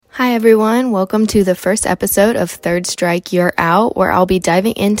Hi everyone, welcome to the first episode of Third Strike, You're Out, where I'll be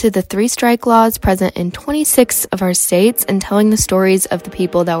diving into the 3 strike laws present in 26 of our states and telling the stories of the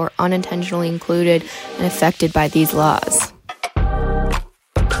people that were unintentionally included and affected by these laws.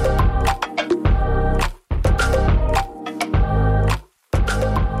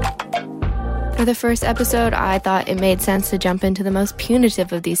 For the first episode, I thought it made sense to jump into the most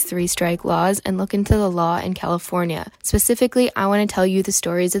punitive of these 3 strike laws and look into the law in California. Specifically, I want to tell you the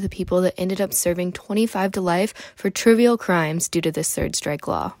stories of the people that ended up serving 25 to life for trivial crimes due to this 3rd strike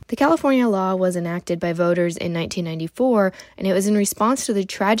law. The California law was enacted by voters in 1994, and it was in response to the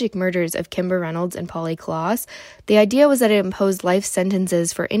tragic murders of Kimber Reynolds and Polly Klaas. The idea was that it imposed life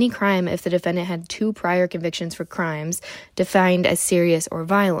sentences for any crime if the defendant had 2 prior convictions for crimes defined as serious or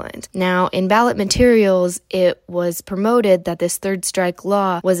violent. Now, in ballot materials, it was promoted that this 3rd strike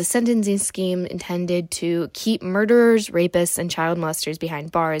law was a sentencing scheme intended to keep murderers, rapists, and child molesters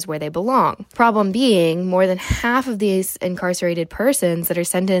behind bars where they belong. Problem being, more than half of these incarcerated persons that are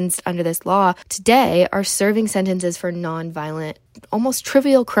sentenced under this law today are serving sentences for non-violent, almost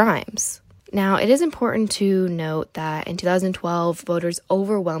trivial crimes. Now, it is important to note that in 2012, voters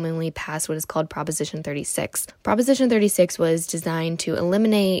overwhelmingly passed what is called Proposition 36. Proposition 36 was designed to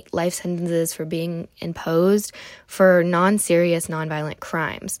eliminate life sentences for being imposed for non-serious, non-violent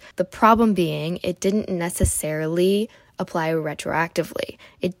crimes. The problem being, it didn't necessarily apply retroactively.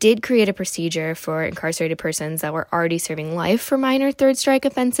 It did create a procedure for incarcerated persons that were already serving life for minor 3rd strike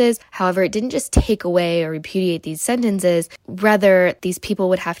offenses. However, it didn't just take away or repudiate these sentences. Rather, these people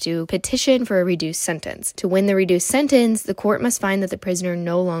would have to petition for a reduced sentence. To win the reduced sentence, the court must find that the prisoner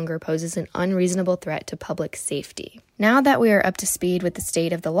no longer poses an unreasonable threat to public safety. Now that we are up to speed with the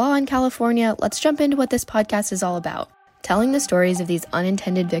state of the law in California, let's jump into what this podcast is all about, telling the stories of these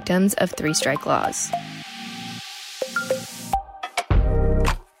unintended victims of 3 strike laws.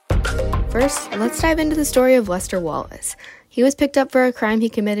 First, let's dive into the story of Lester Wallace. He was picked up for a crime he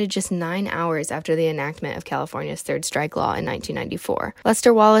committed just 9 hours after the enactment of California's 3rd strike law in 1994.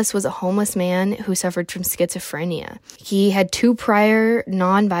 Lester Wallace was a homeless man who suffered from schizophrenia. He had 2 prior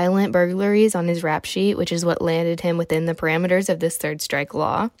non-violent burglaries on his rap sheet, which is what landed him within the parameters of this 3rd strike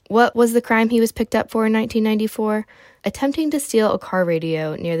law. What was the crime he was picked up for in 1994? Attempting to steal a car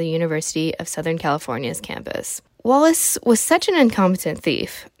radio near the University of Southern California's campus. Wallace was such an incompetent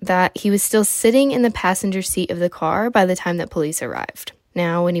thief that he was still sitting in the passenger seat of the car by the time that police arrived.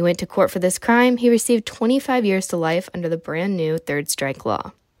 Now, when he went to court for this crime, he received 25 years to life under the brand new 3rd strike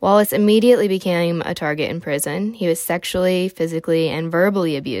law. Wallace immediately became a target in prison. He was sexually, physically, and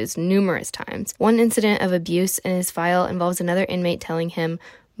verbally abused numerous times. One incident of abuse in his file involves another inmate telling him,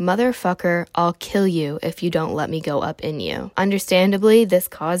 "Motherfucker, I'll kill you if you don't let me go up in you." Understandably, this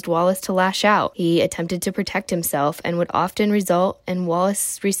caused Wallace to lash out. He attempted to protect himself and would often result in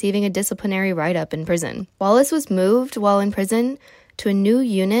Wallace receiving a disciplinary write-up in prison. Wallace was moved while in prison to a new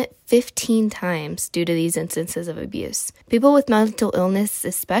unit 15 times due to these instances of abuse. People with mental illness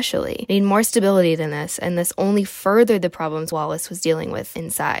especially need more stability than this, and this only furthered the problems Wallace was dealing with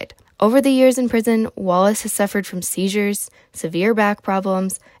inside. Over the years in prison, Wallace has suffered from seizures, severe back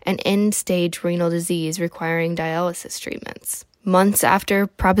problems, and end-stage renal disease requiring dialysis treatments. Months after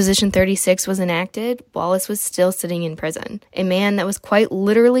Proposition 36 was enacted, Wallace was still sitting in prison. A man that was quite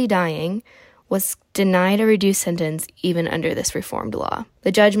literally dying was denied a reduced sentence even under this reformed law.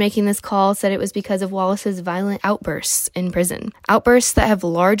 The judge making this call said it was because of Wallace's violent outbursts in prison. Outbursts that have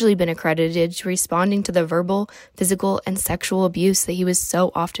largely been accredited to responding to the verbal, physical, and sexual abuse that he was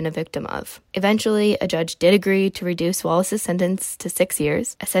so often a victim of. Eventually, a judge did agree to reduce Wallace's sentence to 6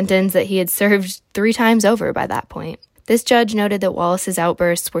 years, a sentence that he had served 3 times over by that point. This judge noted that Wallace's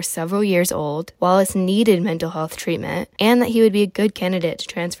outbursts were several years old, Wallace needed mental health treatment, and that he would be a good candidate to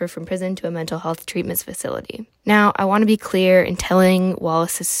transfer from prison to a mental health treatment facility. Now, I want to be clear in telling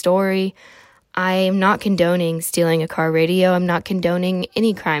Wallace's story. I am not condoning stealing a car radio. I'm not condoning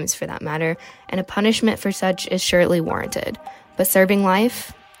any crimes for that matter, and a punishment for such is surely warranted. But serving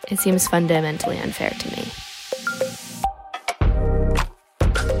life, it seems fundamentally unfair to me.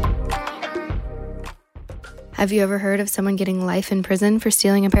 Have you ever heard of someone getting life in prison for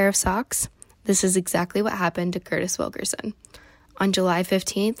stealing a pair of socks? This is exactly what happened to Curtis Wilkerson. On July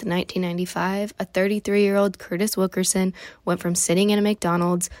 15th, 1995, a 33-year-old Curtis Wilkerson went from sitting in a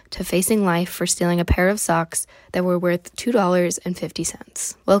McDonald's to facing life for stealing a pair of socks that were worth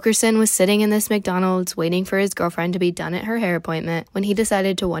 $2.50. Wilkerson was sitting in this McDonald's waiting for his girlfriend to be done at her hair appointment when he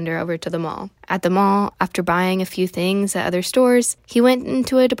decided to wander over to the mall. At the mall, after buying a few things at other stores, he went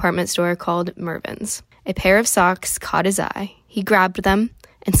into a department store called Mervyn's. A pair of socks caught his eye. He grabbed them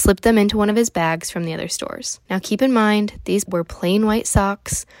and slipped them into one of his bags from the other stores. Now keep in mind, these were plain white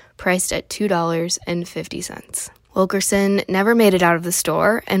socks priced at $2.50. Wilkerson never made it out of the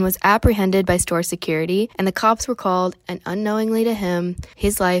store and was apprehended by store security, and the cops were called, and unknowingly to him,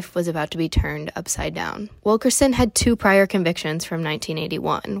 his life was about to be turned upside down. Wilkerson had 2 prior convictions from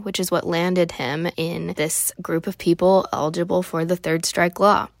 1981, which is what landed him in this group of people eligible for the third strike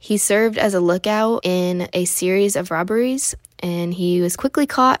law. He served as a lookout in a series of robberies, and he was quickly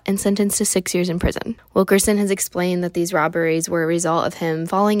caught and sentenced to 6 years in prison. Wilkerson has explained that these robberies were a result of him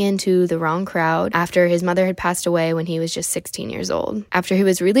falling into the wrong crowd after his mother had passed away when he was just 16 years old. After he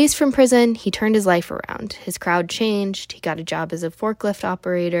was released from prison, he turned his life around. His crowd changed, he got a job as a forklift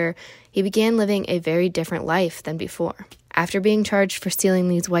operator, he began living a very different life than before. After being charged for stealing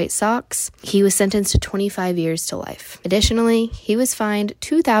these white socks, he was sentenced to 25 years to life. Additionally, he was fined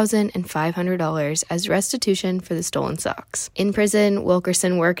 $2,500 as restitution for the stolen socks. In prison,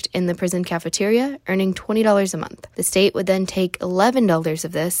 Wilkerson worked in the prison cafeteria, earning $20 a month. The state would then take $11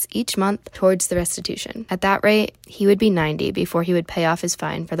 of this each month towards the restitution. At that rate, he would be 90 before he would pay off his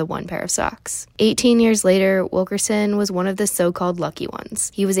fine for the 1 pair of socks. 18 years later, Wilkerson was one of the so-called lucky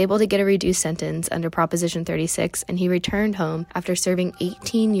ones. He was able to get a reduced sentence under Proposition 36, and he returned home after serving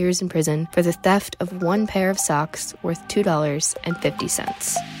 18 years in prison for the theft of 1 pair of socks worth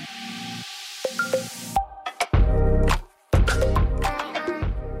 $2.50.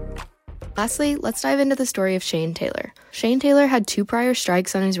 Lastly, let's dive into the story of Shane Taylor. Shane Taylor had 2 prior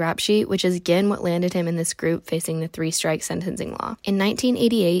strikes on his rap sheet, which is again what landed him in this group facing the 3-strike sentencing law. In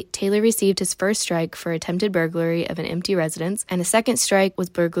 1988, Taylor received his first strike for attempted burglary of an empty residence, and a second strike was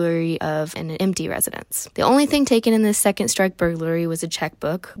burglary of an empty residence. The only thing taken in this second strike burglary was a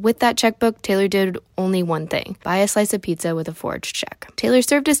checkbook. With that checkbook, Taylor did only one thing: buy a slice of pizza with a forged check. Taylor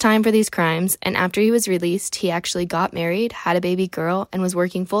served his time for these crimes, and after he was released, he actually got married, had a baby girl, and was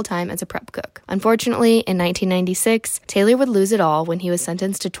working full-time as a prep cook. Unfortunately, in 1996, Taylor would lose it all when he was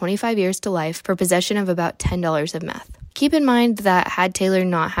sentenced to 25 years to life for possession of about $10 of meth. Keep in mind that had Taylor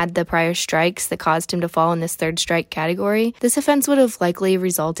not had the prior strikes that caused him to fall in this third strike category, this offense would have likely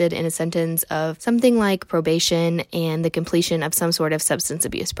resulted in a sentence of something like probation and the completion of some sort of substance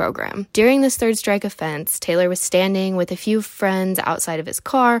abuse program. During this third strike offense, Taylor was standing with a few friends outside of his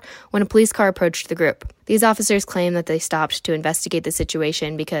car when a police car approached the group. These officers claim that they stopped to investigate the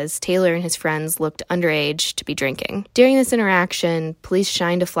situation because Taylor and his friends looked underage to be drinking. During this interaction, police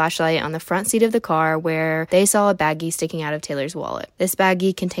shined a flashlight on the front seat of the car where they saw a baggie sticking out of Taylor's wallet. This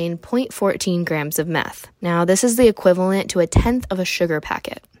baggie contained 0.14 grams of meth. Now, this is the equivalent to 1/10 of a sugar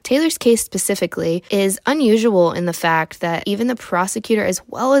packet. Taylor's case specifically is unusual in the fact that even the prosecutor as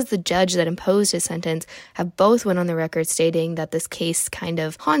well as the judge that imposed his sentence have both went on the record stating that this case kind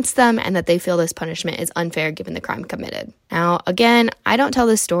of haunts them and that they feel this punishment is unfair given the crime committed. Now, again, I don't tell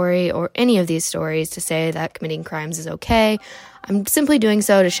this story or any of these stories to say that committing crimes is okay. I'm simply doing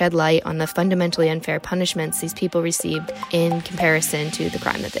so to shed light on the fundamentally unfair punishments these people received in comparison to the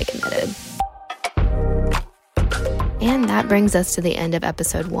crime that they committed. And that brings us to the end of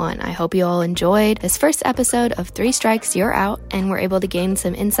episode 1. I hope you all enjoyed this first episode of 3 Strikes, You're Out, and were able to gain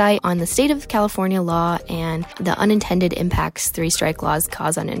some insight on the state of California law and the unintended impacts 3-strike laws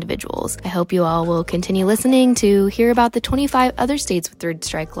cause on individuals. I hope you all will continue listening to hear about the 25 other states with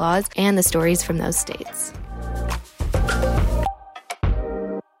 3-strike laws and the stories from those states.